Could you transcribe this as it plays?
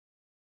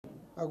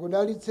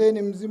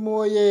Akudalitseni Mzimu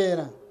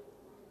Woyera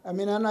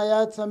amene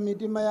anayatsa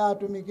mitima ya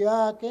atumiki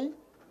ake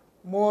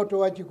moto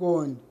wa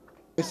chikondi.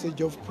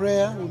 Message of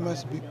prayer, we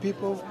must be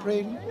people of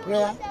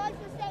prayer.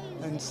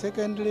 And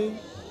secondly,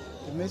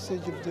 the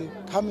message of the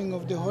coming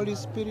of the Holy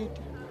Spirit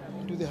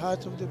into the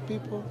hearts of the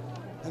people.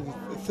 And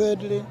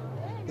thirdly,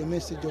 the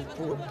message of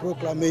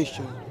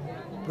proclamation,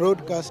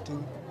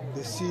 broadcasting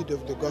the seed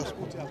of the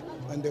gospel.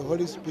 And the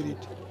Holy Spirit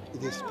is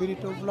the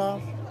spirit of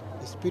love,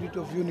 the spirit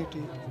of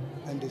unity,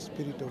 and the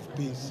spirit of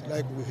peace.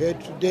 Like we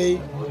heard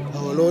today,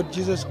 our Lord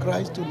Jesus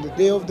Christ, on the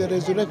day of the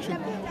resurrection,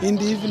 in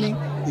the evening,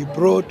 he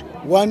brought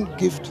one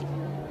gift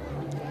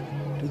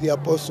to the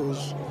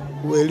apostles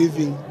who were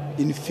living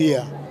in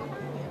fear.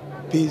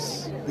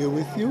 Peace be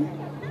with you,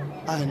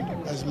 and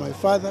as my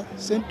Father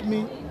sent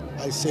me,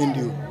 I send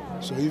you.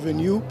 So even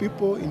you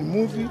people in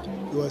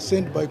MUVI, you are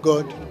sent by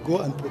God to go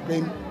and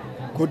proclaim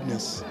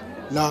goodness,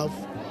 love,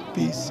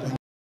 peace, and